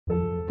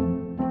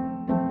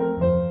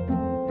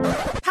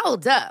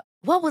Hold up.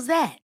 What was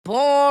that?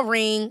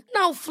 Boring.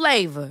 No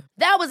flavor.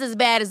 That was as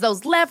bad as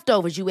those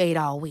leftovers you ate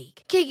all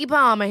week. Keke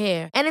Palmer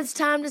here, and it's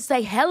time to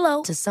say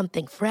hello to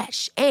something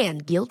fresh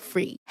and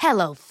guilt-free.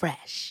 Hello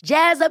Fresh.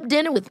 Jazz up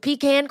dinner with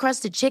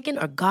pecan-crusted chicken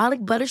or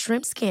garlic butter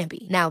shrimp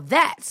scampi. Now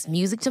that's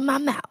music to my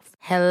mouth.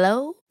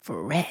 Hello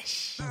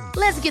Fresh.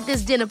 Let's get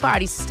this dinner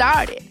party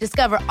started.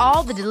 Discover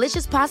all the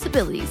delicious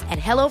possibilities at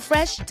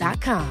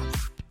hellofresh.com.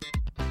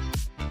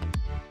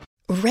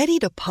 Ready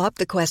to pop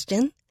the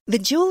question? The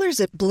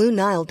jewelers at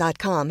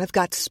BlueNile.com have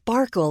got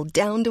sparkle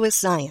down to a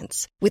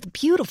science with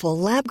beautiful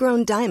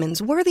lab-grown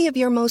diamonds worthy of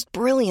your most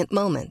brilliant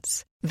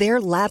moments.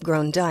 Their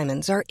lab-grown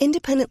diamonds are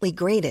independently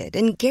graded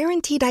and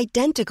guaranteed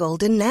identical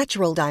to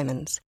natural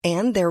diamonds,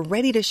 and they're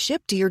ready to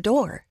ship to your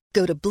door.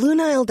 Go to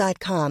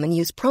BlueNile.com and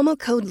use promo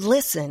code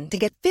LISTEN to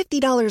get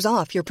 $50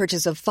 off your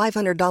purchase of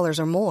 $500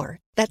 or more.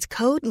 That's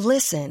code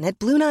LISTEN at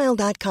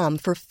BlueNile.com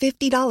for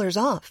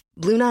 $50 off.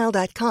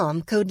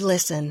 BlueNile.com, code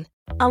LISTEN.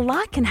 A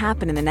lot can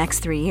happen in the next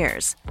 3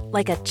 years.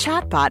 Like a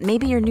chatbot may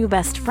be your new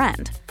best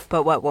friend.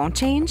 But what won't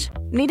change?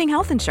 Needing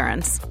health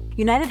insurance.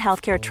 United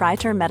Healthcare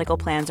Tri-Term Medical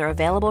Plans are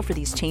available for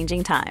these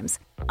changing times.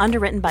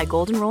 Underwritten by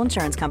Golden Rule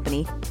Insurance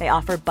Company, they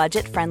offer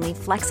budget-friendly,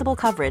 flexible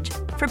coverage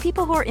for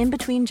people who are in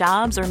between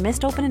jobs or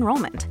missed open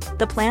enrollment.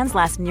 The plans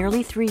last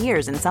nearly 3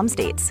 years in some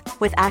states,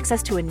 with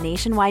access to a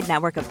nationwide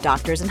network of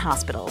doctors and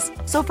hospitals.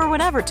 So for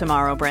whatever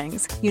tomorrow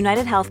brings,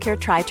 United Healthcare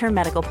Tri-Term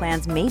Medical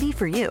Plans may be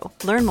for you.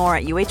 Learn more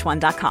at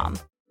uh1.com.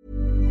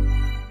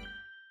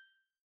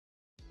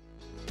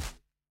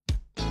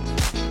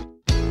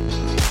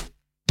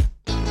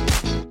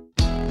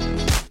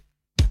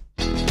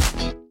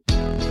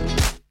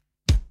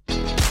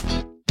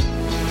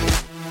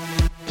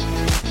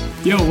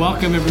 Yo,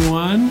 welcome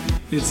everyone.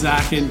 It's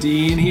Zach and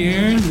Dean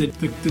here,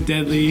 the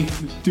deadly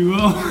duo.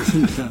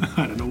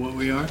 I don't know what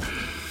we are.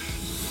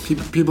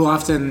 People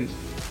often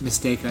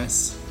mistake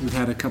us. We've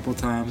had a couple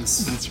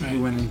times. That's right.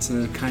 We went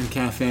into Kind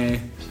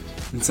Cafe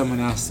and someone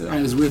asked,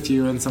 I was with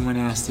you, and someone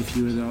asked if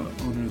you were the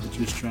owner of the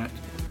juice truck.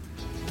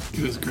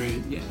 It was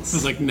great. Yes. I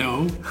was like,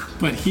 no,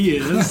 but he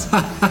is.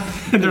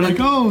 And they're like,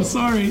 oh,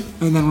 sorry.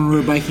 And then when we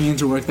were biking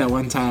into work that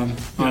one time,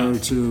 or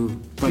to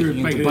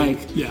biking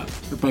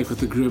with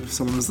the group,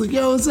 someone was like,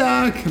 yo,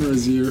 Zach, and it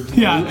was you.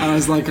 Yeah. I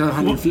was like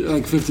 100 feet,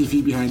 like 50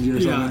 feet behind you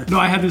or something. No,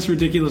 I had this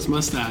ridiculous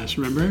mustache,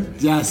 remember?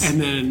 Yes. And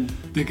then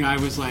the guy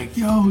was like,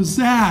 yo,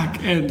 Zach,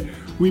 and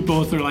we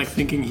both are like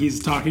thinking he's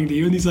talking to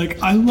you, and he's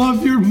like, I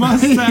love your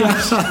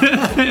mustache.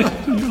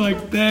 And you're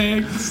like,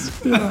 thanks.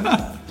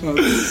 Yeah.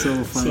 That's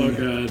so funny. So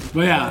good.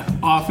 But yeah,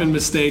 often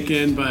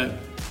mistaken, but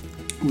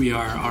we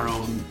are our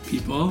own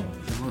people.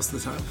 Most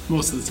of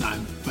the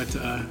time. But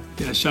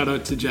yeah, shout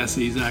out to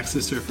Jessie, Zach's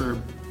sister,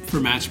 for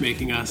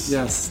matchmaking us.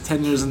 Yes,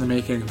 10 years in the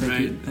making. Thank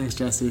you. Thanks,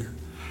 Jessie.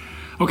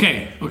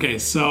 Okay,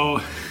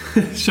 so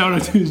shout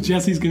out to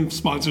Jessie's going to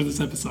sponsor this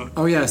episode.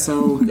 Oh yeah,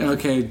 so,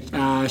 okay,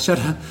 shout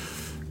out.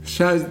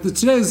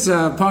 Today's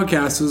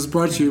podcast was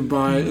brought to you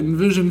by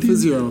Envision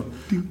Physio.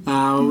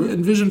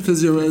 Envision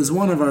Physio is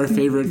one of our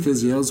favorite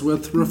physios,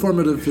 with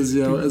Reformative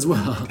Physio as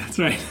well. That's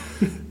right.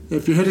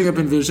 If you're hitting up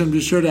Envision, be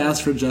sure to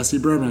ask for Jesse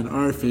Berman,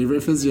 our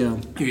favorite physio.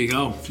 Here you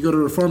go. If you go to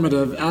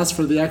Reformative, ask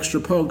for the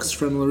extra pokes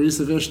from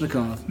Larissa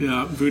Vishnikov.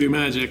 Yeah, Voodoo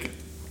Magic.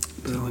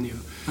 I'm telling you.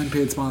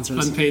 Unpaid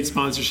sponsors. Unpaid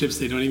sponsorships,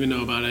 they don't even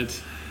know about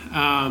it.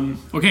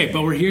 Okay,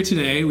 but we're here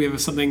today. We have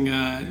something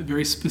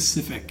very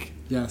specific.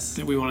 Yes.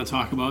 That we want to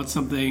talk about.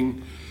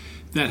 Something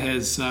that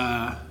has,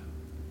 I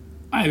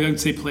would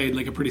say, played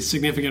like a pretty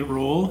significant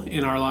role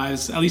in our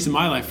lives, at least in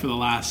my life, for the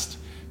last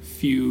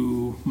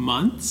few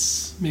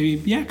months,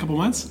 maybe, a couple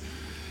months.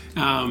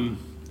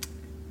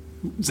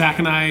 Zach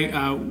and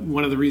I,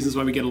 one of the reasons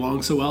why we get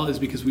along so well is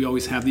because we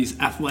always have these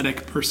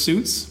athletic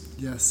pursuits.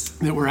 Yes.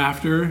 That we're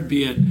after,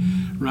 be it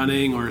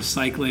running or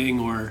cycling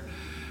or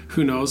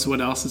who knows what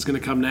else is going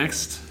to come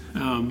next.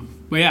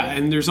 But yeah,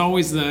 and there's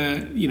always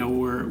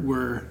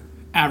we're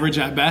average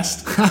at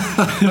best,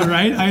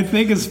 right? I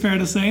think is fair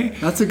to say.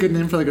 That's a good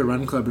name for like a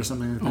run club or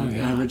something. Oh,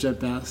 yeah. Average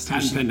at best.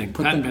 Patent pending.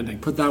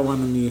 Put that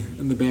one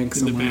in the bank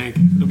somewhere. In the bank.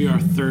 It'll be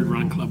our third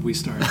run club we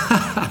start.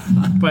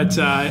 But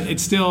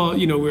it's still,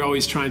 we're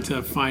always trying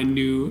to find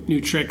new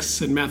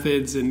tricks and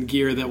methods and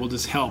gear that will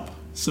just help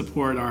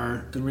support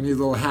our... And we need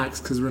little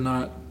hacks because we're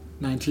not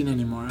 19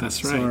 anymore.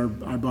 That's right. So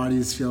our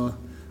bodies feel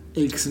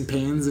aches and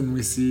pains, and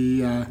we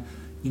see, the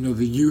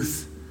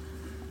youth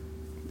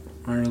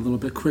are a little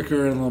bit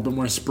quicker and a little bit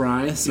more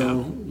spry, so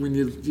we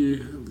need a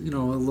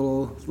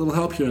little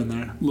help here and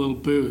there. A little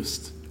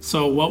boost.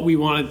 So what we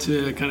wanted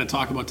to kind of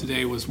talk about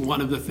today was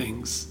one of the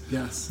things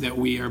that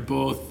we are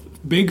both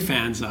big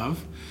fans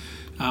of,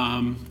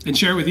 and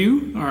share with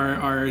you,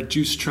 our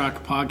Juice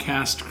Truck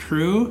podcast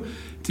crew,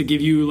 to give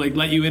you,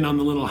 let you in on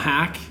the little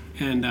hack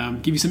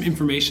and give you some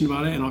information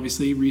about it, and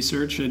obviously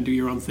research and do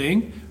your own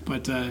thing,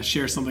 but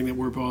share something that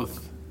we're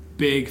both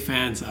big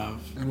fans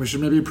of. And we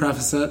should maybe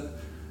preface it,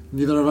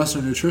 neither of us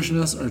are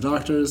nutritionists or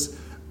doctors,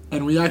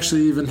 and we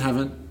actually even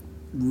haven't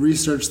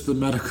researched the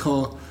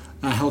medical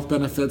health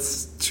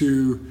benefits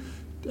to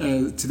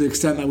the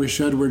extent that we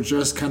should. We're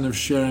just kind of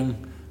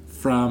sharing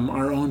from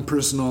our own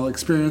personal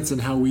experience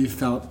and how we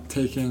felt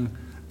taking,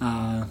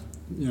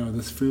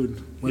 this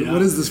food.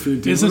 What is this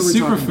food? It's a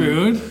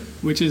superfood,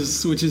 which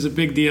is a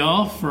big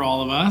deal for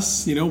all of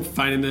us.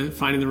 Finding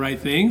the right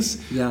things.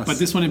 Yes. But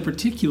this one in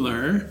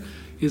particular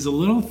is a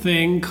little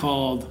thing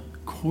called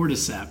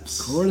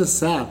CORDYCEPS.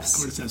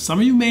 Cordyceps. Some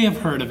of you may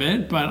have heard of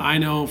it, but I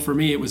know for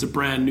me it was a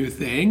brand new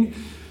thing.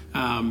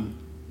 We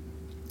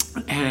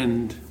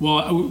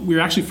were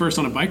actually first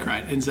on a bike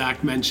ride, and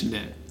Zach mentioned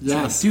it.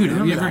 Yes, like, dude,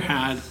 have you ever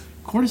had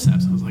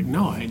cordyceps? I was like,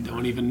 no, I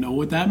don't even know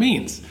what that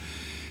means.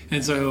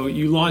 And so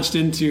you launched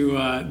into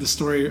the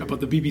story about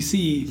the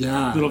BBC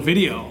little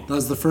video. That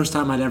was the first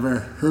time I'd ever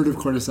heard of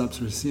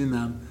cordyceps or seen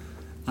them.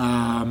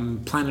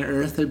 Planet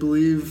Earth, I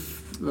believe,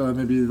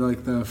 maybe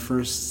like the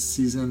first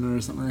season or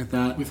something like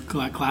that. With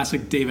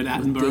classic David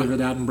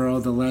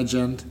Attenborough. The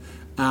legend.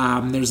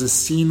 There's a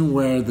scene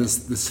where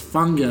this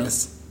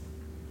fungus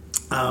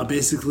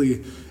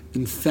basically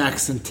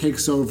infects and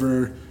takes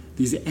over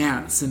these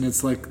ants, and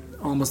it's like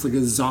almost like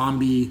a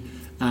zombie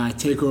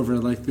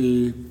takeover. Like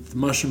the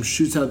mushroom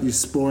shoots out these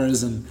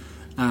spores and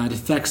it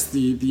affects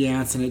the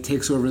ants, and it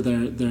takes over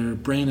their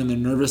brain and their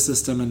nervous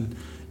system,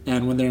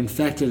 and when they're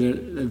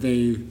infected,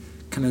 they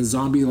kind of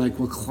zombie-like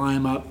will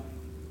climb up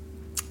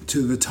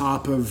to the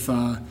top of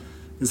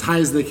as high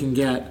as they can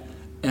get,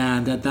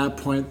 and at that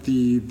point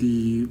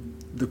the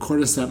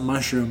cordyceps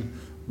mushroom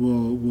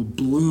will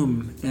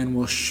bloom and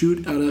will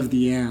shoot out of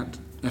the ant,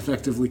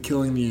 effectively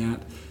killing the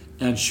ant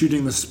and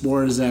shooting the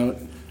spores out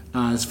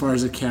as far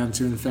as it can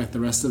to infect the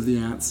rest of the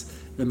ants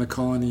in the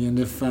colony. And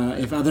if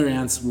other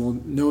ants will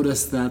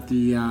notice that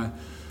the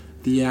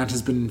ant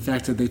has been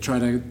infected, they try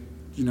to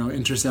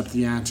intercept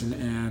the ant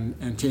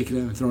and take it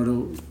and throw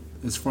it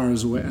as far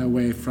as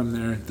away from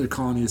their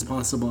colony as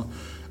possible.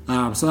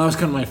 So that was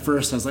kind of my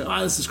first. I was like,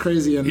 oh, this is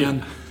crazy. And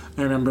then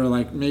I remember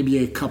like maybe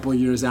a couple of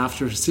years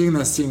after seeing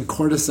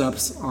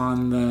cordyceps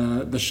on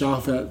the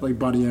shelf at like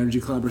Body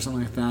Energy Club or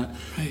something like that.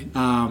 Right.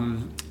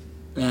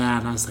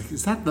 And I was like,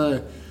 is that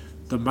the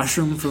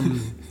mushroom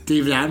from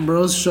David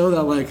Attenborough's show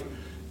that like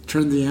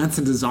turned the ants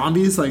into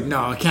zombies? Like,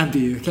 no, it can't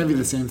be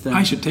the same thing.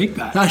 I should take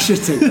that.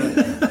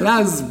 But that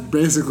was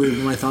basically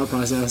my thought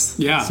process.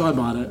 Yeah. So I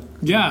bought it.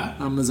 Yeah.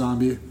 I'm a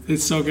zombie.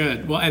 It's so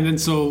good. Well, and then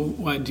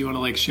what do you want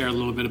to like share a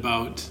little bit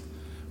about?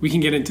 We can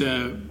get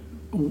into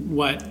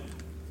what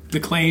the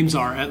claims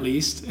are at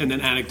least, and then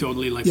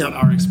anecdotally what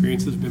our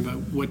experience has been. But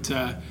what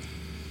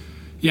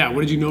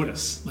did you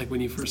notice like when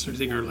you first started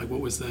thinking, or like what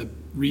was the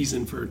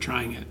reason for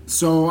trying it?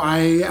 So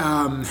I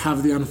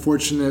have the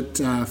unfortunate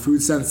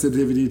food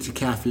sensitivity to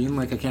caffeine.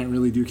 Like I can't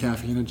really do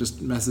caffeine; it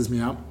just messes me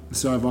up.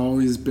 So I'm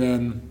always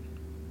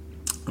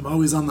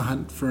on the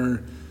hunt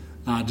for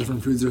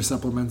different foods or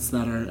supplements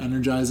that are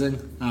energizing.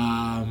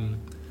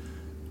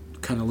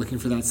 Kind of looking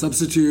for that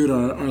substitute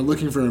or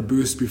looking for a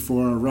boost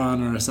before a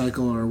run or a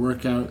cycle or a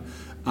workout.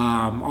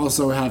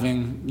 Also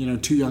having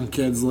two young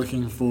kids,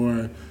 looking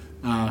for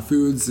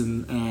foods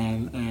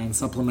and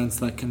supplements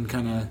that can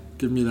kind of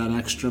give me that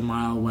extra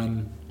mile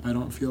when I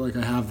don't feel like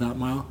I have that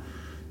mile.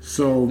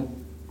 So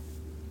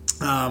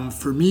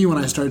for me, when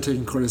I started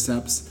taking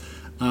cordyceps,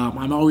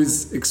 I'm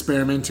always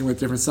experimenting with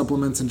different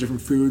supplements and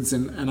different foods,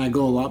 and I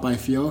go a lot by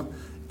feel.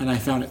 And I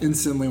found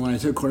instantly when I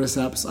took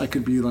cordyceps, I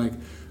could be like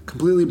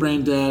completely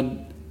brain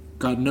dead,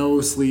 got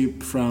no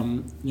sleep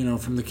from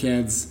the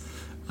kids,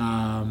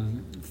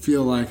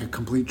 feel like a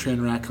complete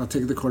train wreck. I'll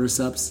take the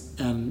cordyceps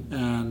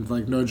and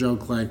like no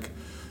joke, like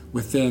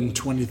within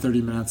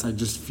 20-30 minutes I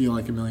just feel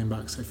like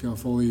 $1,000,000. I feel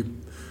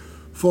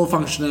full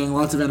functioning,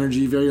 lots of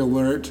energy, very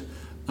alert,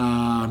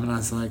 and I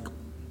was like,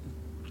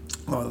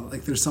 oh,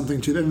 like there's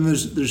something to that. And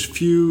there's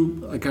few,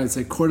 like I'd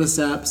say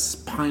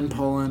cordyceps, pine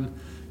pollen,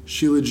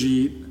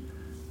 shilajit.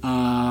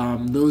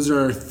 Those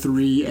are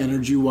 3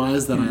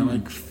 energy-wise that I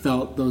like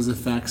felt those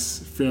effects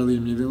fairly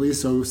immediately.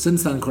 So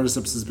since then,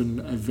 cordyceps has been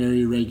a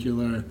very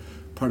regular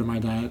part of my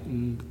diet,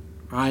 and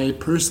I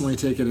personally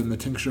take it in the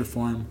tincture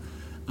form.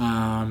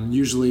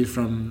 Usually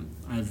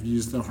I've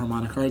used the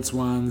Harmonic Arts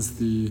ones.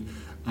 The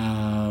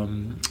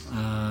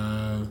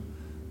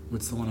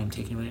what's the one I'm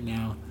taking right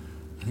now?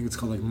 I think it's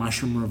called like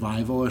Mushroom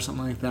Revival or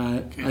something like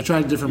that. Okay. I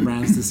tried different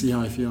brands to see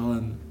how I feel,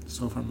 and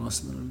so far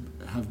most of them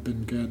have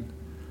been good.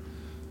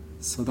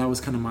 So that was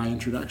kind of my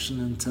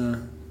introduction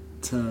into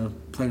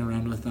playing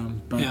around with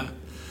them. But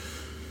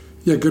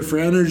yeah, good for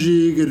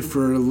energy, good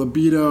for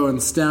libido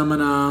and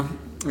stamina.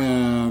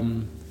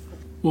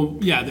 Well,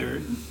 yeah,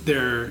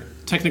 they're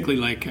technically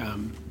like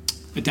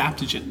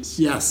adaptogens.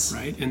 Yes.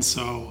 Right? And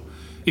so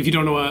if you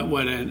don't know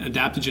what an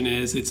adaptogen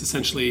is, it's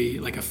essentially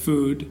like a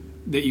food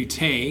that you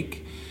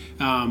take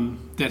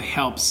that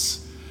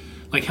helps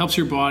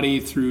your body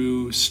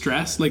through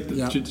stress, like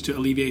to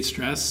alleviate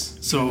stress.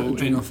 So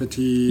adrenal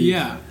fatigue.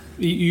 Yeah.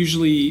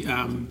 Usually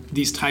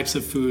these types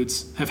of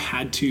foods have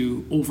had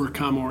to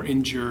overcome or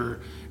endure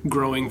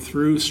growing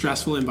through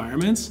stressful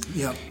environments.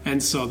 Yep.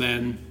 And so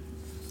then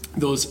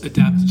those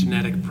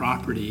adaptogenetic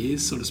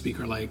properties, so to speak,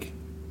 are like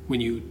when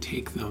you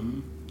take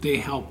them, they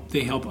help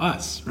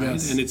us, right?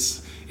 Yes. And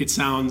it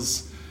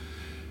sounds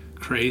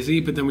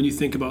crazy, but then when you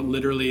think about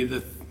literally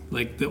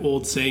like the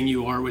old saying,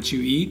 you are what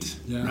you eat,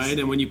 right?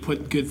 And when you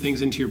put good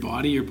things into your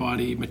body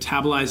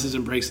metabolizes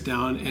and breaks it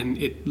down, and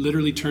it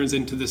literally turns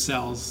into the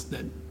cells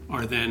that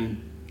are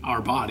then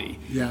our body.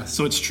 Yes.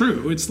 So it's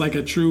true. It's like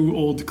a true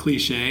old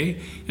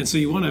cliche. And so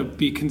you want to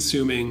be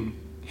consuming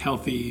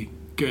healthy,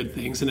 good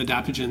things, and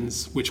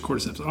adaptogens, which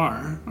cordyceps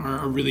are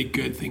a really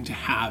good thing to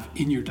have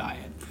in your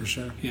diet. For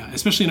sure. Yeah,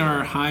 especially in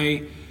our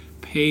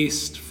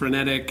high-paced,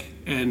 frenetic,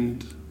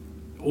 and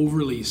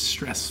overly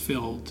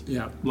stress-filled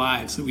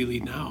lives that we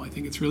lead now. I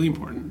think it's really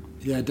important.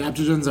 Yeah,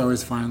 adaptogens I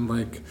always find,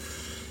 like,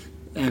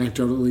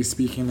 anecdotally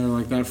speaking, they're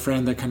like that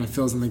friend that kind of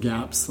fills in the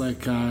gaps.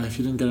 Like if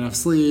you didn't get enough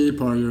sleep,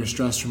 or you're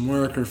stressed from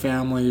work or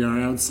family or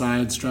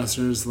outside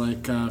stressors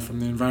like from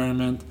the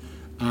environment,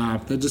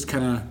 they just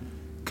kind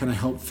of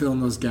help fill in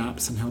those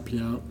gaps and help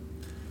you out.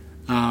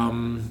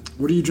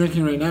 What are you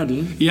drinking right now,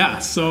 Dean? Yeah,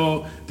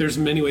 so there's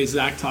many ways.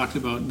 Zach talked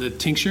about the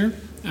tincture.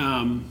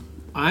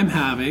 I'm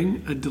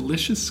having a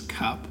delicious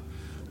cup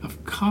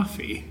of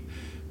coffee,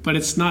 but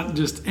it's not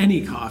just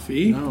any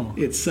coffee. No.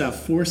 It's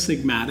Four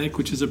Sigmatic,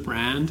 which is a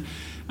brand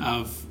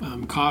of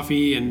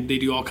coffee, and they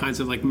do all kinds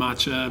of like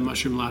matcha,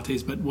 mushroom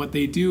lattes. But what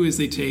they do is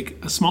they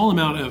take a small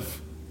amount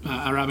of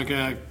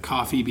Arabica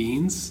coffee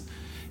beans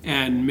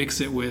and mix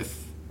it with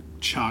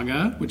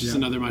chaga, which is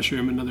another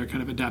mushroom, another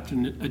kind of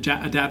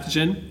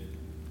adaptogen,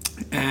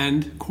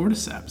 and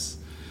cordyceps.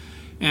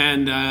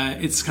 And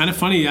it's kind of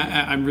funny.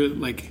 I'm really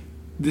like,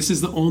 this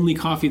is the only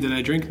coffee that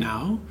I drink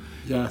now.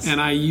 Yes.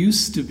 And I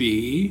used to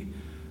be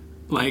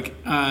like...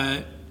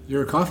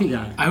 You're a coffee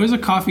guy. I was a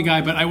coffee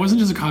guy, but I wasn't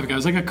just a coffee guy. I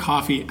was like a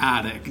coffee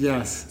addict.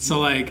 Yes. So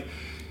like,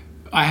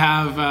 I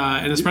have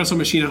an espresso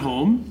machine at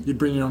home. You'd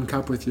bring your own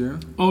cup with you?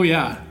 Oh,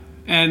 yeah.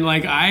 And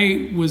like,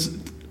 I was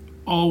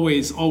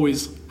always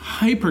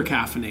hyper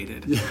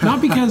caffeinated. Yeah.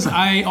 Not because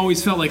I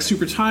always felt like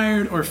super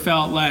tired or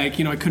felt like,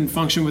 I couldn't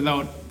function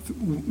without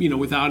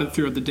it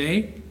throughout the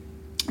day.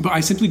 But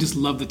I simply just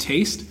love the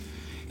taste.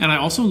 And I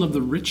also love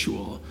the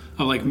ritual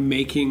of like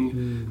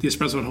making the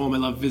espresso at home. I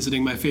love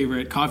visiting my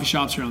favorite coffee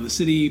shops around the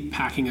city,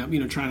 packing up,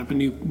 trying up a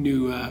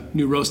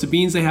new roasted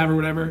beans they have or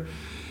whatever.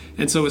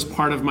 And so it was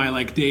part of my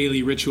like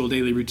daily ritual,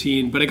 daily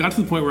routine. But it got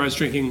to the point where I was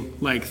drinking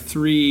like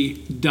 3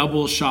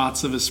 double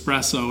shots of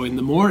espresso in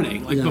the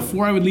morning, like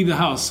before I would leave the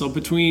house. So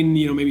between,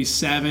 maybe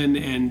 7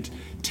 and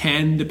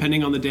 10,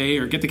 depending on the day,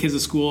 or get the kids to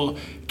school,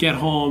 get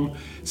home,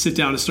 sit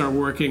down and start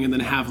working, and then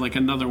have like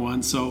another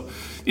one. So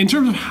in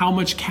terms of how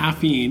much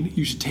caffeine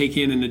you should take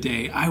in a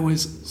day, I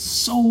was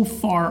so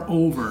far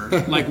over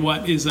like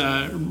what is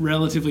a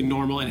relatively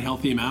normal and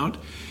healthy amount.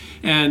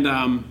 And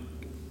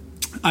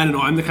I don't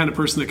know, I'm the kind of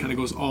person that kind of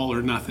goes all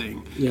or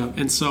nothing. Yeah.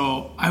 And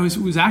so I was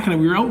Zach and I,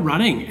 we were out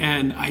running,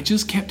 and I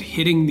just kept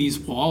hitting these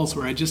walls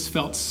where I just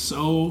felt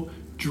so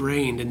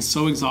drained and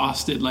so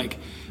exhausted. Like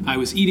I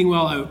was eating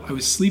well, I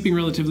was sleeping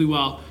relatively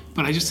well,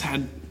 but I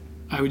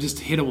would just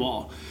hit a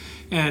wall.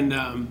 And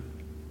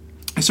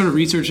I started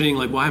researching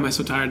like, why am I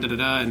so tired,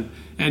 and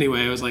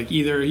anyway, I was like,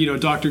 either,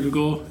 Dr.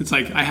 Google, it's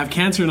like I have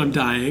cancer and I'm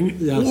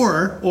dying,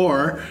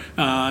 or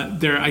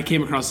I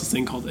came across this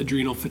thing called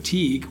adrenal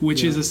fatigue,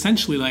 which is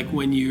essentially like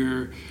when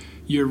you're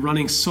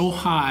running so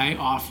high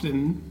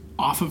often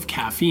off of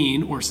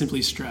caffeine or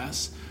simply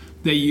stress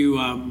that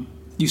you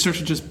start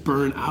to just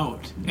burn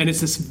out. And it's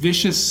this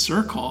vicious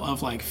circle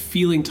of like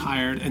feeling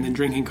tired and then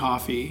drinking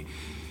coffee,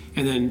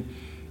 and then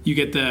you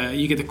get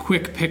the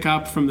quick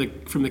pickup from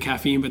the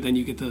caffeine, but then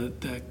you get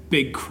the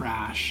big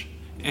crash.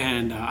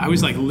 And I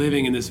was like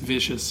living in this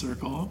vicious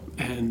circle.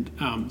 And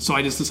so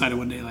I just decided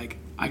one day, like,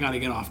 I got to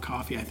get off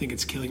coffee. I think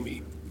it's killing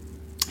me.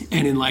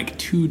 And in like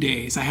 2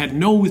 days, I had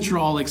no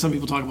withdrawal. Like some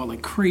people talk about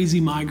like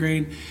crazy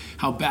migraine,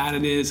 how bad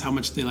it is, how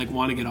much they like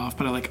want to get off.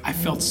 But I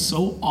felt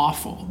so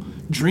awful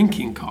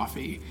drinking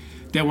coffee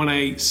that when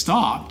I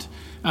stopped,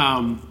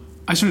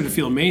 I started to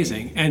feel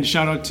amazing. And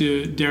shout out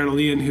to Darren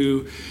O'Lean,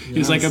 who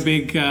is like a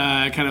big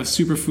kind of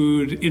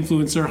superfood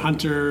influencer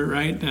hunter,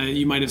 right?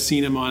 You might have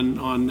seen him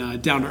on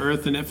Down to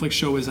Earth, the Netflix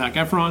show with Zac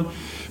Efron.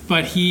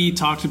 But he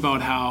talked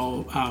about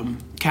how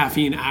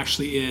caffeine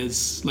actually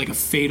is like a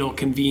fatal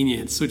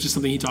convenience, which is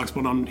something he talks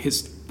about on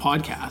his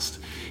podcast,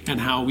 and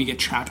how we get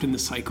trapped in the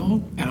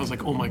cycle. And I was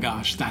like, oh my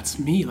gosh, that's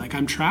me. Like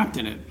I'm trapped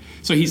in it.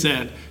 So he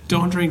said,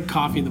 don't drink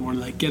coffee in the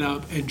morning. Like get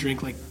up and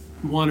drink like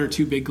 1 or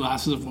 2 big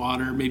glasses of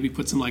water, maybe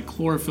put some like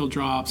chlorophyll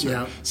drops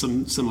or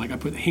some like I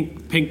put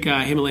pink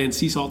Himalayan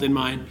sea salt in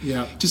mine,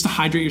 just to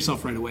hydrate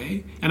yourself right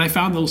away. And I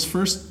found those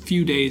first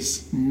few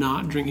days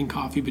not drinking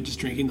coffee but just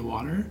drinking the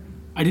water,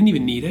 I didn't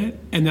even need it.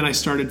 And then I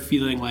started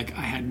feeling like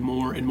I had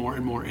more and more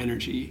and more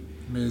energy.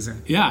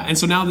 Amazing. Yeah, and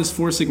so now this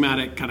Four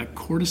Sigmatic kind of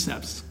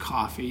cordyceps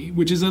coffee,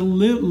 which is a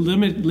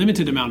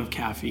limited amount of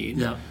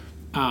caffeine,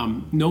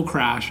 no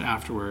crash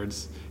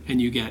afterwards, and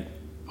you get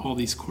all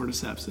these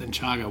cordyceps and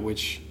chaga,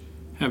 which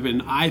have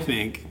been, I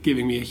think,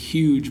 giving me a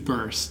huge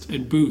burst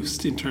and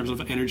boost in terms of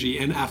energy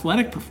and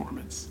athletic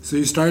performance. So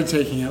you started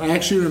taking it. I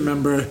actually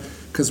remember,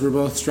 because we're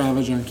both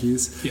Strava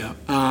junkies,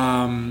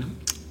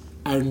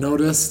 I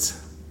noticed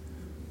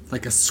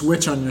like a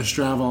switch on your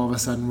Strava all of a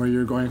sudden where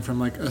you're going from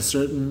like a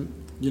certain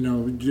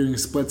doing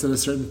splits at a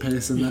certain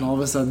pace, and then all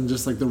of a sudden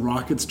just like the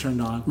rockets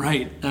turned on.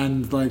 Right.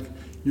 And like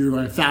you're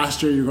going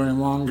faster, you're going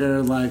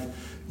longer, like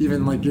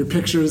even like your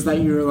pictures that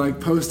you were like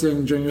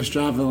posting during your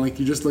Strava, like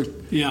you just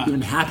looked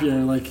even happier.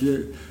 Like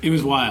it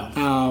was wild.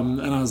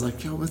 And I was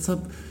like, yo, what's up?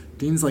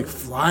 Dean's like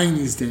flying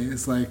these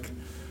days. Like,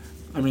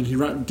 I mean,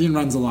 Dean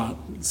runs a lot,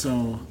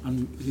 so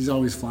he's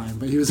always flying,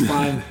 but he was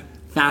flying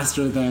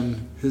faster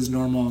than his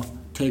normal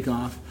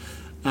takeoff.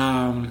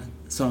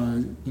 So,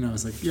 I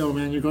was like, yo,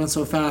 man, you're going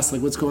so fast.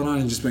 Like, what's going on?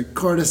 And just like,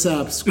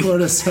 cordyceps.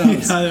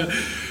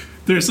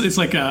 It's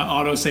like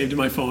auto saved in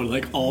my phone,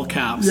 like all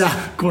caps. Yeah.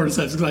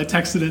 Cordyceps, because I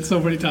texted it so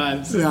many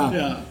times.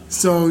 Yeah.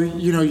 So,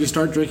 you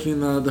start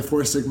drinking the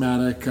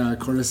 4-sigmatic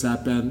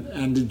cordyceps,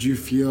 and did you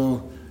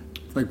feel,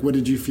 like, what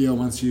did you feel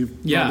once you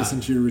brought this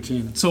into your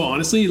routine? So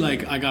honestly,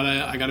 like, I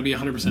gotta be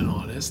 100%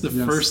 honest. The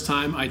first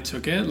time I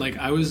took it, like,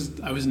 I was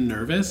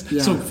nervous.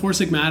 Yeah. So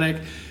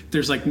 4-sigmatic,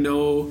 there's like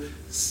no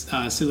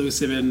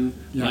psilocybin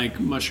like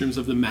mushrooms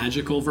of the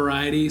magical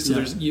variety. So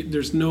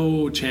there's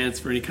no chance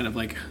for any kind of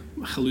like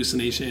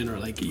hallucination or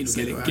like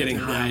getting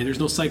high. Yeah. There's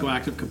no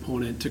psychoactive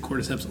component to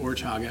cordyceps or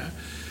chaga.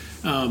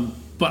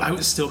 But I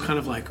was still kind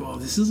of like, oh,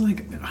 this is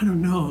like, I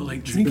don't know,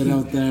 like drinking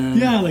out there.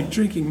 Yeah, like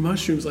drinking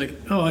mushrooms. Like,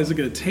 oh, is it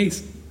gonna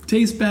taste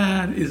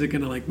bad? Is it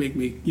gonna like make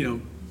me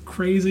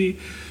crazy?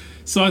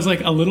 So I was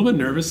like a little bit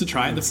nervous to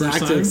try it the first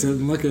time.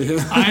 And look at him.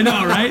 I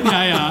know, right?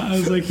 Yeah. I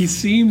was like, he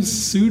seems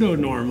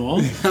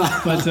pseudo-normal.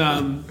 But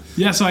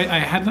so I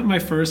had my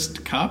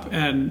first cup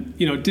and,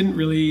 didn't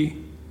really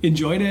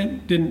enjoy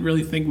it. Didn't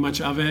really think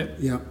much of it.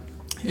 Yeah.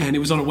 And it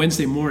was on a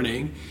Wednesday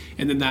morning.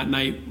 And then that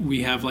night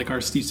we have like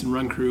our Stevenson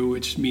Run Crew,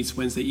 which meets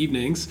Wednesday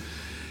evenings.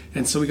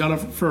 And so we got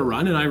up for a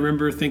run. And I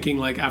remember thinking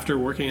like after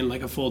working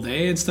like a full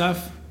day and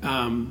stuff,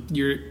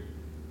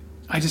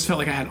 I just felt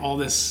like I had all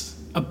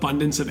this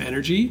abundance of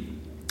energy.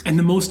 And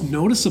the most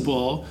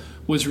noticeable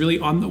was really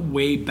on the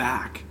way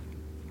back.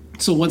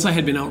 So once I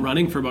had been out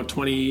running for about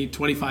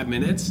 20-25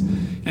 minutes,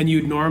 and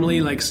you'd normally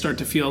like start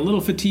to feel a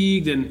little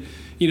fatigued and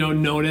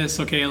notice,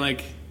 okay,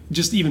 like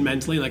just even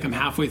mentally, like I'm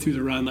halfway through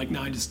the run, like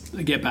now I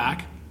get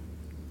back.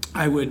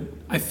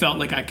 I felt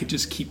like I could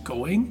just keep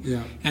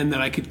going, and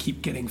that I could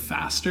keep getting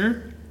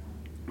faster.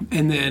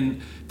 And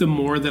then the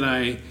more that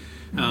I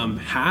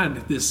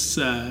had this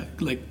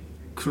like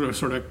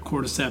sort of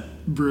cordyceps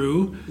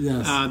brew,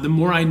 the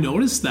more I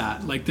noticed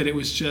that it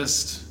was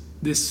just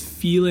this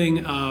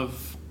feeling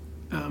of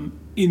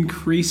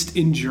increased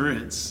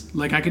endurance.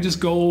 Like I could just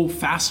go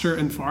faster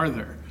and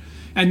farther.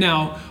 And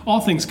now, all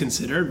things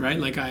considered, right?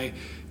 Like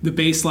the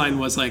baseline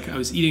was like I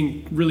was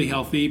eating really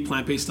healthy,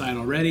 plant-based diet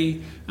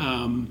already.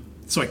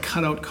 So I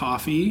cut out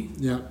coffee.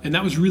 Yeah. And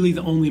that was really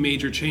the only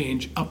major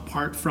change,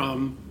 apart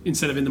from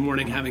instead of in the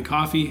morning having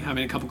coffee,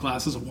 having a couple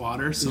glasses of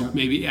water. So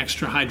maybe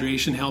extra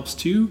hydration helps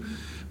too.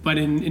 But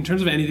in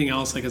terms of anything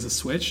else, like as a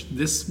switch,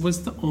 this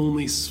was the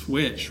only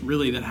switch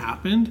really that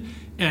happened.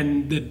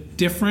 And the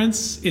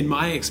difference in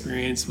my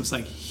experience was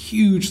like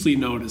hugely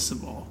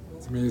noticeable.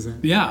 It's amazing.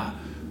 Yeah.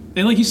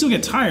 And like you still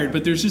get tired,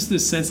 but there's just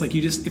this sense like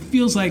it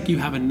feels like you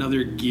have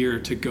another gear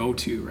to go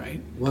to,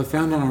 right? Well, I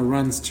found on our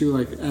runs too,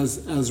 like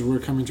as we're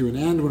coming to an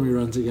end when we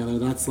run together,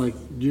 that's like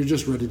you're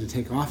just ready to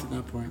take off at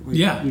that point. Like,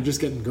 you're just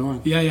getting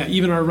going. Yeah.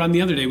 Even our run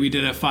the other day, we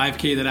did a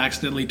 5K that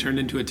accidentally turned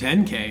into a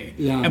 10K.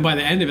 Yeah. And by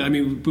the end of it, I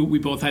mean, we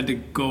both had to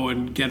go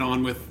and get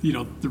on with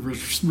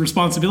the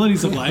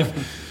responsibilities of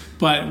life.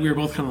 But we were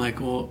both kind of like,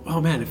 well,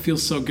 oh man, it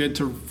feels so good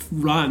to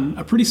run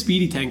a pretty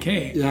speedy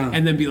 10K,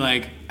 and then be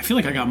like, I feel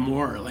like I got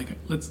more. Like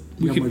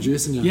we could more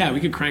juice in you. Yeah, we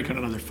could crank out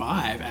another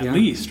 5 at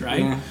least,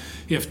 right?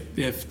 Yeah.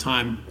 If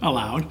time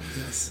allowed.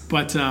 Yes.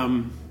 But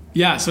so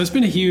it's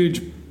been a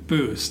huge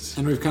boost.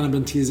 And we've kind of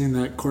been teasing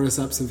that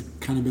cordyceps have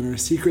kind of been our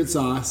secret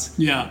sauce,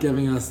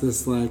 giving us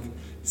this like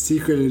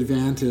secret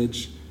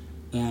advantage,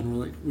 and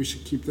we're like, we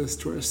should keep this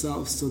to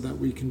ourselves so that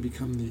we can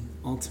become the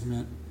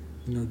ultimate.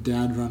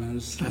 Dad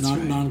runners,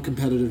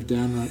 non-competitive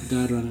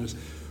dad runners.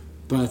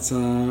 But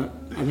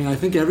I mean, I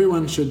think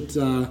everyone should,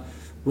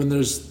 when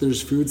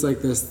there's foods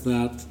like this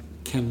that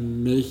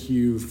can make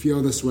you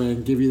feel this way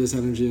and give you this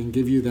energy and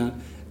give you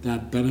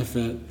that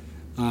benefit.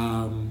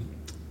 I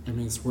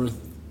mean, it's worth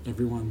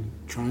everyone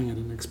trying it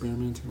and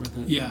experimenting with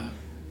it. Yeah.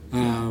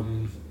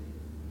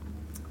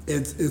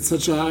 It's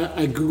such a.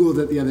 I googled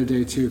it the other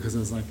day too because I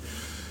was like,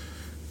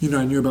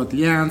 I knew about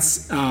the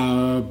ants,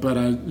 but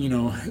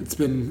it's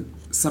been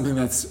something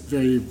that's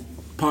very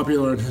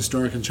popular and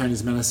historic in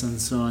Chinese medicine,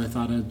 so I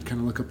thought I'd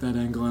kind of look up that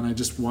angle, and I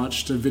just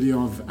watched a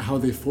video of how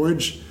they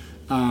forage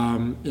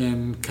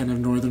in kind of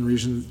northern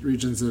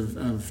regions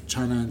of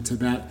China and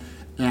Tibet,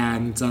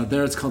 and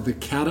there it's called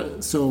the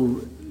so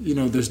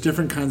there's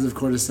different kinds of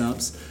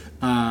cordyceps.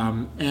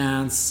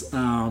 Ants,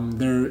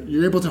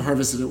 you're able to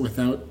harvest it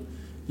without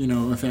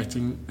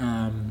affecting,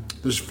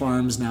 there's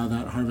farms now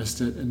that harvest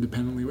it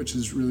independently, which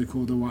is really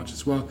cool to watch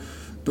as well.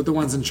 But the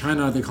ones in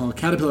China they call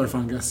caterpillar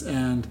fungus,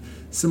 and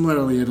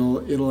similarly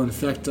it'll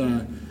infect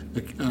a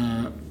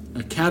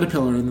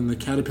caterpillar, and then the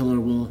caterpillar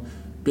will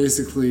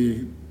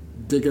basically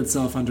dig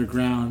itself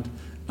underground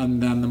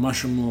and then the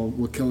mushroom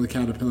will kill the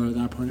caterpillar at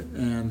that point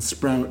and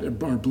sprout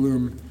or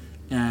bloom,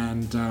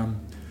 and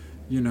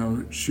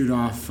shoot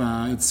off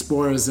its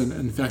spores and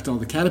infect all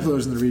the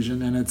caterpillars in the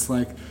region. And it's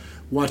like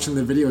watching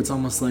the video, it's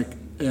almost like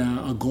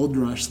a gold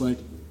rush. Like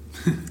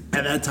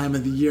at that time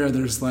of the year,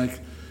 there's like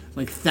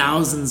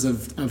thousands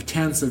of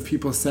tents of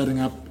people setting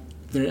up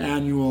their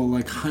annual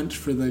like hunt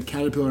for the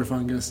caterpillar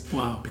fungus.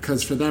 Wow!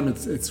 Because for them,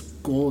 it's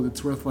gold.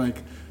 It's worth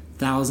like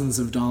thousands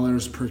of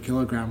dollars per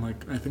kilogram.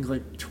 Like I think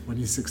like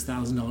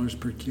 $26,000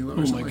 per kilo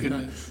or something like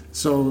that.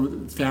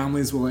 So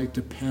families will like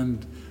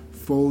depend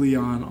fully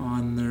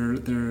on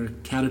their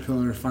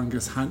caterpillar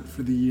fungus hunt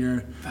for the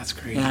year. That's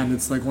crazy. And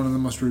it's like one of the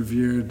most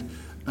revered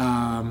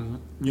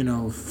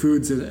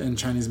foods in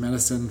Chinese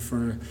medicine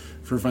for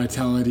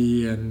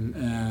vitality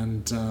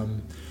and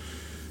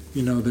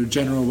their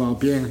general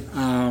well-being.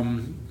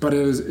 But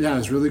it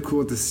was really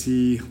cool to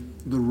see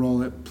the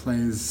role it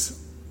plays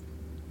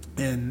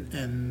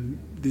in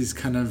these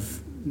kind of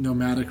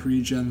nomadic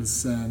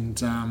regions,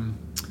 and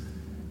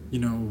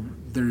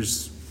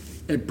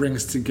it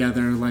brings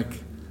together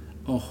like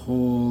a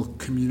whole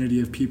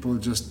community of people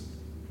just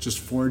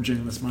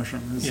foraging this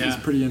mushroom.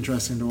 It's pretty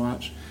interesting to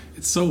watch.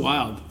 It's so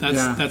wild.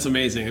 That's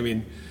amazing. I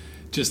mean,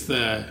 just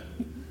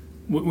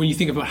when you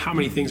think about how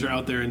many things are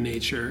out there in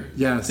nature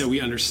that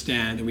we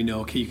understand and we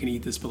know, okay, you can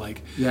eat this, but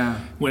like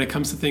when it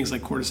comes to things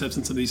like cordyceps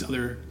and some of these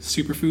other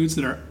superfoods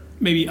that are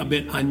maybe a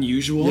bit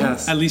unusual,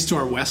 at least to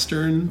our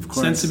Western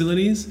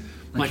sensibilities,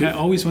 like I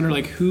always wonder,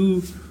 like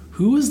who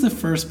was the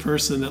first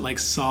person that like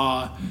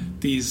saw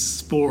these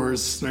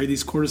spores, right?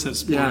 These cordyceps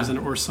spores,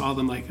 or saw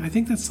them like, I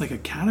think that's like a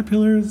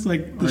caterpillar. It's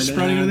like they're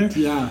sprouting out there.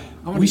 Yeah,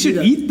 we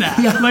should eat that.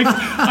 Like,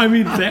 I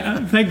mean,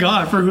 thank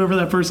God for whoever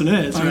that person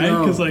is, right?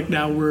 Because like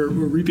now we're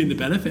reaping the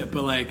benefit.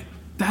 But like,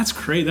 that's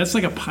great. That's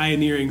like a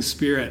pioneering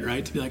spirit,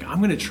 right? To be like, I'm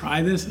going to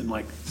try this and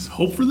like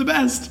hope for the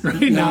best,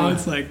 right? Yeah. Now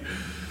it's like,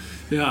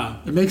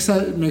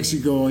 it makes you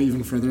go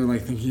even further,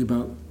 like thinking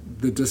about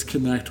the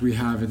disconnect we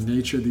have in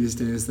nature these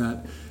days.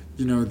 That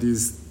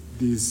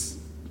these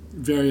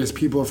various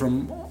people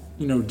from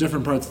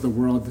different parts of the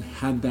world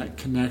had that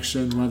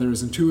connection, whether it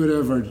was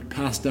intuitive or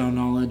passed down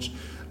knowledge,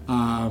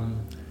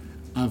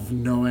 of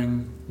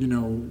knowing,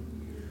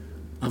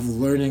 of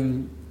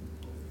learning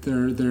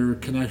their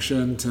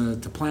connection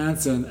to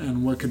plants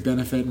and what could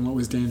benefit and what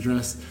was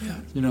dangerous.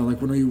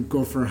 Like when we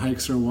go for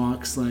hikes or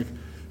walks, like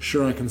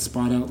sure I can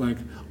spot out like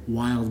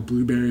wild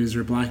blueberries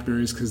or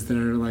blackberries because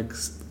they're like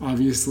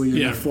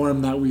obviously in the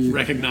form that we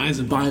recognize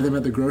and buy them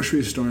at the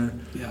grocery store.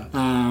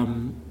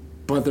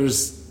 But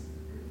there's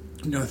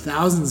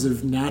thousands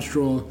of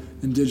natural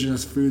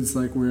indigenous foods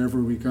like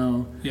wherever we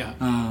go.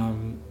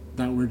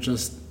 That we're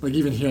just like,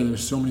 even here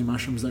there's so many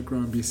mushrooms that grow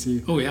in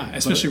BC. Oh yeah,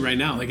 especially right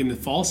now, like in the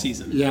fall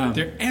season.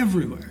 They're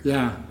everywhere.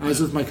 I was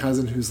with my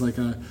cousin who's like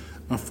a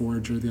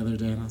forager the other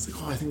day, and I was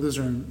like, I think those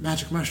are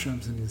magic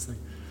mushrooms, and he's like,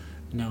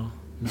 no,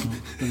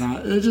 they're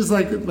not. It just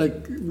like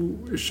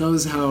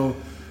shows how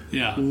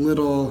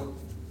little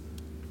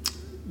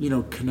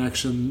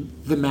connection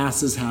the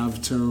masses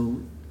have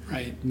to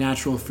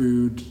natural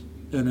food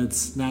in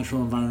its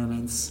natural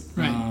environments.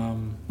 Well,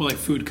 like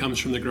food comes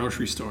from the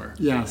grocery store.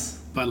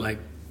 But like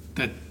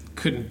that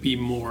couldn't be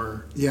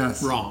more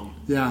wrong.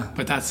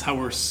 But that's how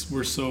we're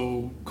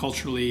so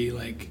culturally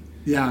like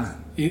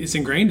it's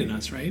ingrained in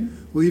us, right?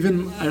 Well,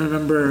 even I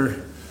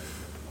remember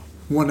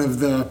one of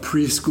the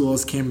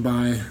preschools came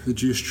by the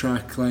juice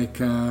truck like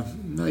a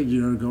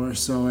year ago or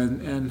so,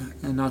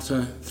 and not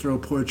to throw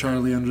poor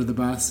Charlie under the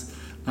bus.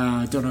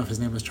 I don't know if his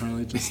name was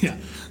Charlie. Just we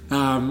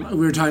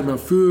were talking about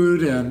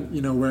food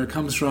and where it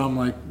comes from,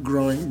 like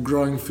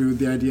growing food,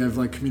 the idea of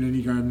like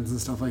community gardens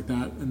and stuff like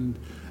that. And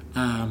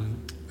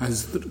I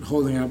was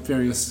holding up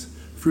various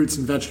fruits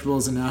and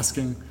vegetables and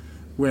asking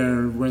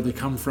where they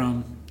come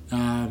from,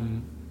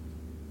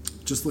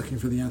 just looking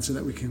for the answer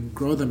that we can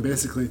grow them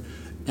basically.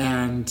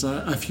 And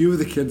a few of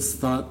the kids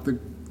thought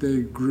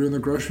they grew in the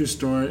grocery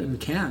store in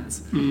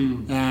cans.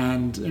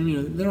 And I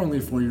mean they're only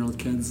 4-year-old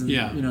kids, and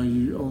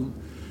you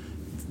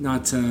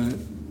not to,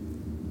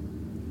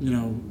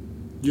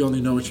 you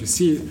only know what you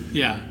see.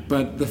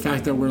 But the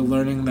fact that we're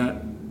learning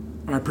that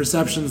our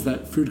perceptions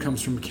that food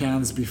comes from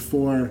cans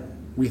before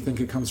we think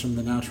it comes from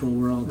the natural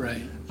world,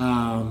 it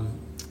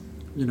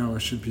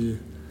should be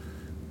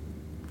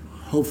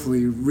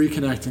hopefully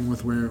reconnecting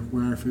with where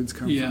our foods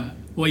come from.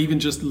 Well, even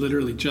just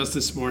literally just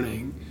this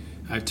morning,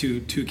 I have two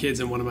kids,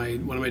 and one of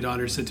my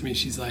daughters said to me,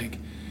 she's like,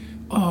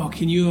 "Oh,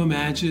 can you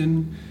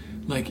imagine,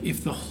 like,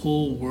 if the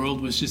whole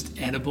world was just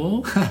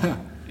edible?"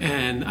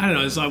 And I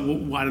don't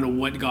know. I don't know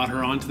what got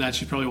her onto that.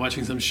 She's probably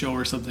watching some show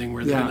or something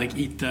where they like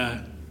eat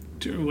the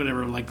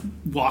whatever, like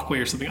walkway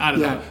or something. I don't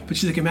know. But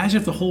she's like, imagine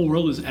if the whole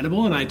world was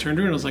edible. And I turned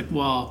to her and I was like,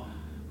 well,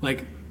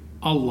 like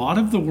a lot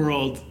of the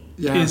world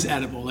is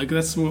edible. Like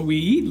that's what we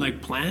eat,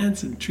 like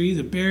plants and trees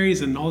and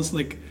berries and all this.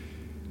 Like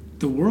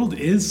the world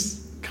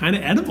is kind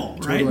of edible,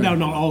 right? Now,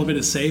 not all of it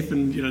is safe,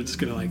 and just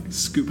gonna like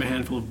scoop a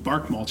handful of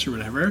bark mulch or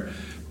whatever.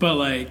 But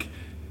like,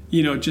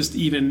 just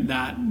even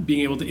that,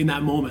 being able to in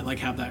that moment like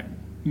have that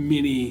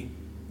mini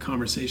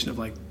conversation of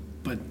like,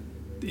 but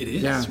it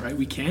is, right?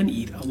 We can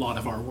eat a lot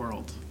of our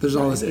world. There's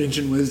all this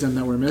ancient wisdom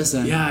that we're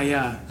missing.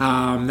 Yeah.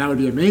 That would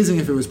be amazing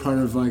if it was part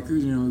of like,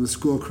 the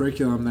school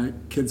curriculum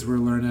that kids were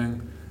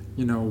learning,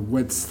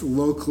 what's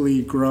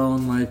locally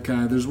grown. Like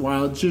there's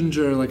wild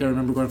ginger. Like I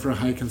remember going for a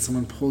hike and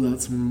someone pulled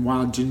out some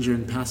wild ginger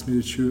and passed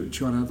me to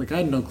chew on it. Like I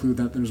had no clue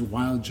that there's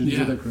wild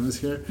ginger that grows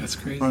here. That's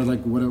crazy. Or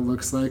like what it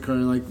looks like. Or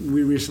like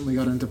we recently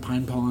got into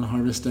pine pollen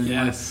harvesting.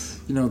 Yes.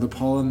 Like, the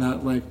pollen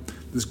that like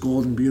this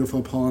golden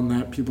beautiful pollen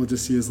that people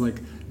just see as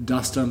like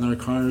dust on their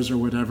cars or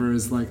whatever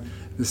is like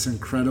this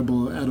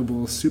incredible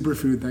edible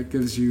superfood that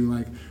gives you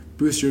like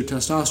boosts your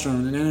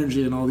testosterone and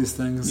energy and all these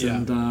things. Yeah.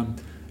 And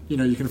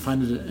you can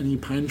find it at any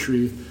pine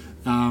tree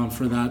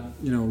for that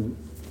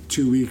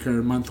 2-week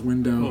or month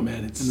window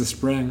in the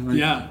spring.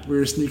 Like, we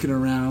were sneaking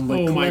around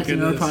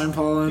collecting our pine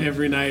pollen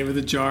every night with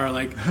a jar,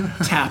 like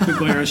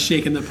tapping,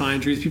 shaking the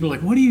pine trees. People are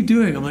like, "What are you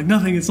doing?" I'm like,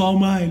 "Nothing. It's all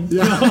mine."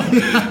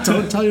 Yeah.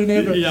 Don't tell your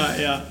neighbor.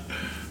 Yeah.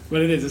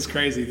 But it's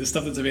crazy. The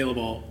stuff that's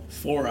available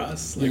for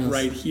us,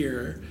 right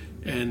here,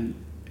 and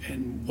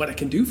what it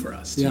can do for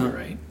us too,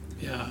 right?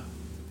 Yeah.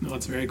 No,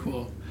 it's very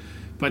cool.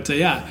 But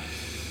I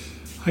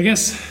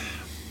guess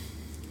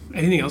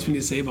anything else we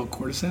need to say about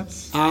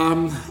cordyceps?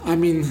 I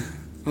mean,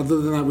 other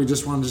than that, we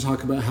just wanted to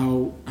talk about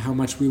how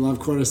much we love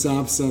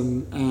cordyceps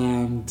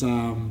and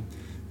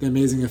the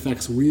amazing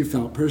effects we've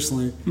felt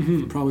personally.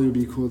 Mm-hmm. Probably would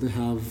be cool to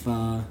have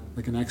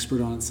like an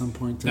expert on at some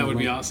point to that would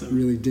be awesome.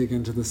 Really dig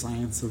into the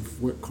science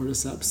of what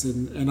cordyceps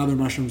and other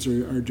mushrooms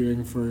are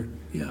doing for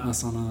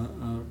us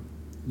on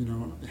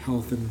a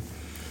health and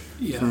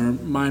for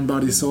mind,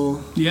 body,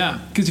 soul. Yeah,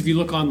 because if you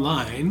look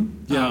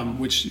online,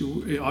 which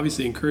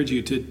obviously encourage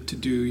you to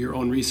do your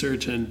own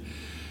research and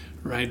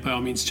by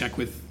all means check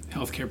with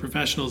healthcare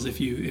professionals if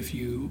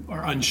you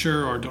are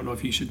unsure or don't know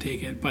if you should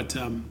take it. But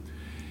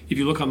if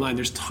you look online,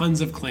 there's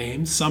tons of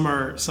claims. Some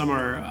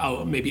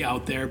are maybe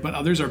out there, but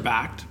others are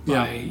backed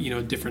by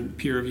different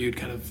peer-reviewed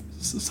kind of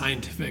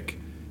scientific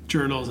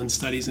journals and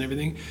studies and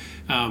everything.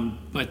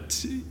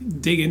 But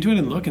dig into it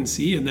and look and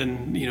see, and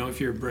then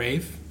if you're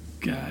brave,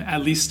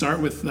 at least start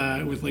with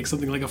like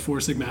something like a 4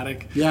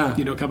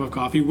 Sigmatic cup of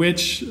coffee,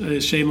 which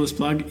shameless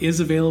plug is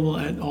available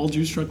at all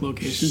Juice Truck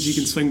locations. You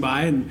can swing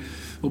by and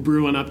we'll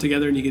brew one up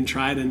together, and you can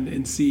try it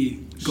and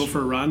see, go for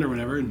a run or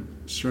whatever. And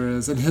sure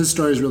is. And his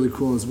story is really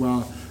cool as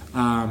well.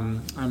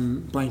 I'm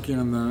blanking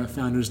on the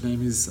founder's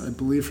name. He's, I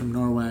believe, from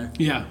Norway.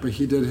 Yeah. But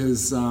he did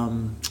his,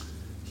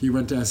 he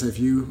went to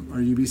SFU or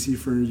UBC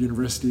for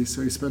university,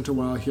 so he spent a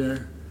while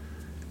here.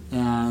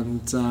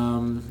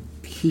 And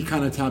he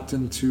kind of tapped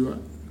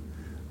into,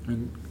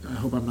 I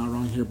hope I'm not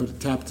wrong here, but it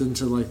tapped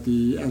into like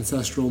the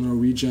ancestral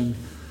Norwegian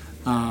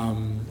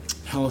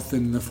health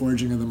and the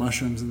foraging of the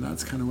mushrooms, and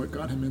that's kind of what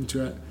got him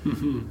into it.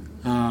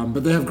 Mm-hmm.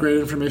 But they have great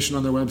information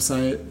on their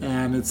website,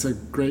 and it's a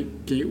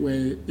great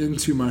gateway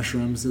into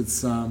mushrooms.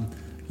 It's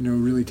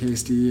really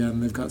tasty,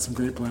 and they've got some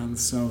great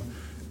blends. So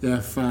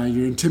if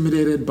you're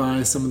intimidated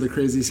by some of the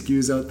crazy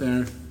SKUs out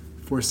there,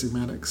 4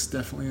 Sigmatic's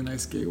definitely a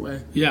nice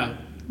gateway. Yeah,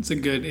 it's a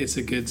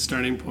good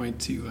starting point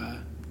to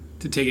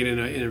take it in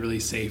a really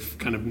safe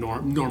kind of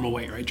normal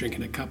way, right?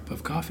 Drinking a cup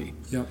of coffee.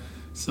 Yep.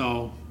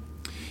 So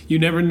you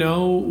never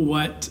know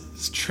what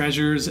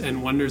treasures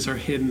and wonders are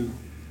hidden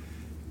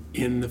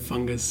in the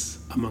fungus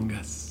among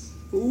us.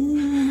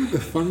 Ooh, the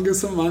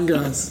fungus among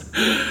us.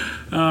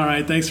 All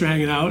right, thanks for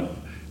hanging out.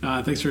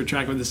 Thanks for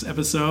tracking with this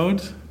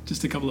episode.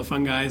 Just a couple of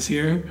fun guys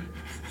here.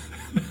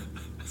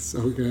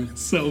 So good.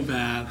 So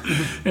bad.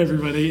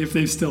 Everybody, if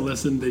they've still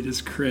listened, they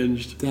just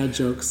cringed. Dad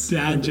jokes.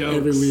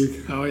 Every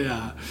week. Oh,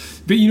 yeah.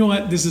 But you know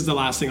what? This is the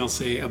last thing I'll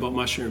say about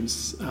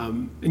mushrooms.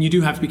 And you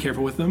do have to be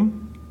careful with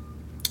them,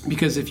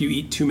 because if you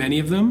eat too many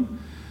of them,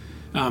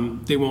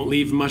 they won't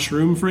leave much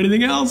room for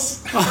anything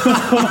else. Oh,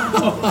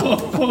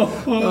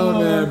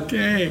 man.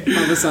 Okay.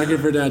 I'm a sucker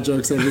for dad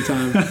jokes every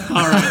time.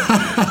 All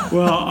right.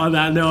 Well, on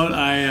that note,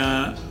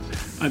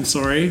 I'm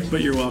sorry,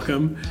 but you're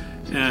welcome.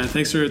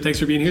 Thanks for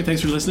being here.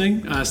 Thanks for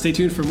listening. Stay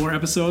tuned for more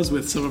episodes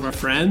with some of our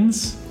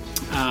friends.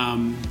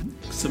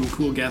 Some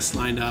cool guests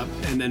lined up,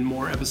 and then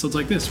more episodes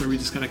like this where we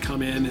just kind of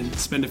come in and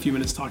spend a few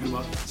minutes talking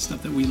about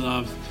stuff that we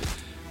love,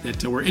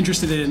 that we're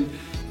interested in,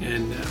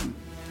 and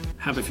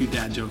have a few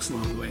dad jokes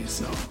along the way.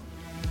 So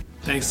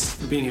thanks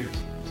for being here.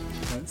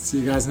 Right, see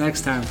you guys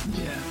next time.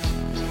 Yeah.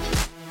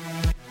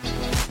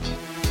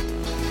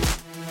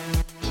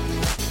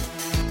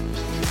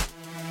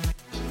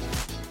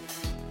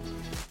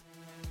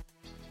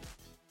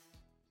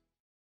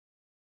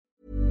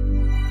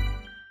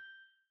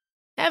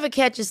 Ever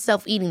catch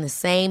yourself eating the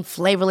same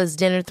flavorless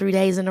dinner 3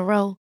 days in a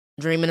row?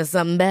 Dreaming of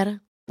something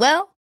better?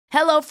 Well,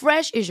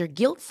 HelloFresh is your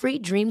guilt-free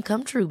dream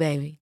come true,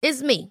 baby.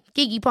 It's me,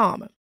 Keke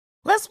Palmer.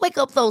 Let's wake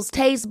up those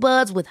taste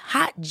buds with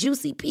hot,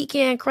 juicy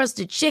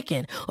pecan-crusted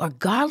chicken or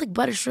garlic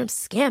butter shrimp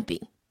scampi.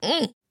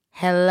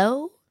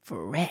 Hello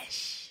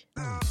Fresh.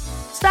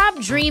 Stop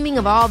dreaming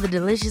of all the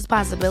delicious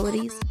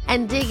possibilities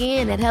and dig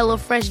in at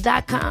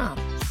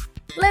HelloFresh.com.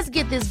 Let's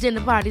get this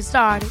dinner party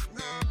started.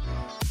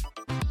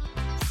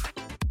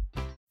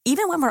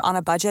 Even when we're on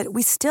a budget,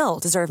 we still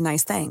deserve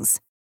nice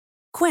things.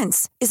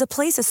 Quince is a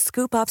place to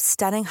scoop up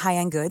stunning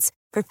high-end goods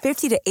for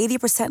 50 to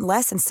 80%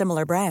 less than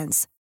similar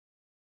brands.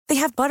 They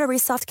have buttery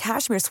soft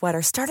cashmere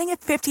sweaters starting at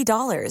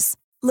 $50,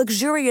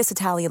 luxurious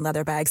Italian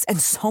leather bags, and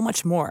so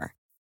much more.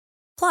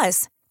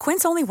 Plus,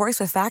 Quince only works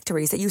with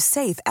factories that use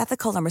safe,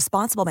 ethical, and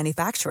responsible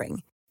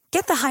manufacturing.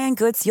 Get the high-end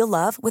goods you'll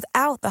love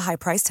without the high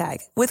price tag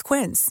with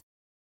Quince.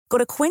 Go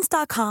to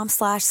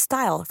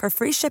quince.com/style for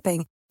free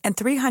shipping and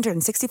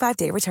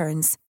 365-day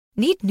returns.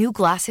 Need new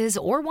glasses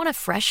or want a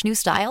fresh new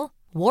style?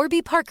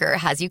 Warby Parker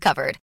has you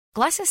covered.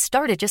 Glasses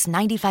start at just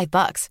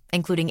 $95,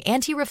 including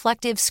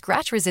anti-reflective,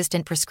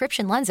 scratch-resistant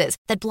prescription lenses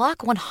that block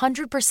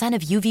 100%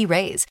 of UV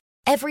rays.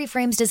 Every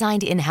frame's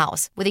designed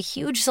in-house with a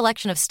huge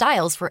selection of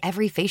styles for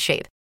every face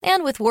shape.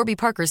 And with Warby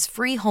Parker's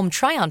free home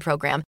try-on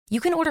program,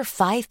 you can order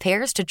 5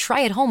 pairs to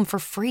try at home for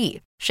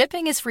free.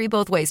 Shipping is free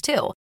both ways,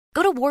 too.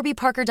 Go to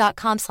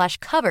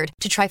warbyparker.com/covered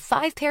to try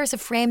 5 pairs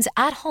of frames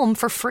at home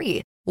for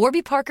free.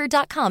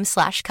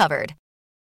 warbyparker.com/covered.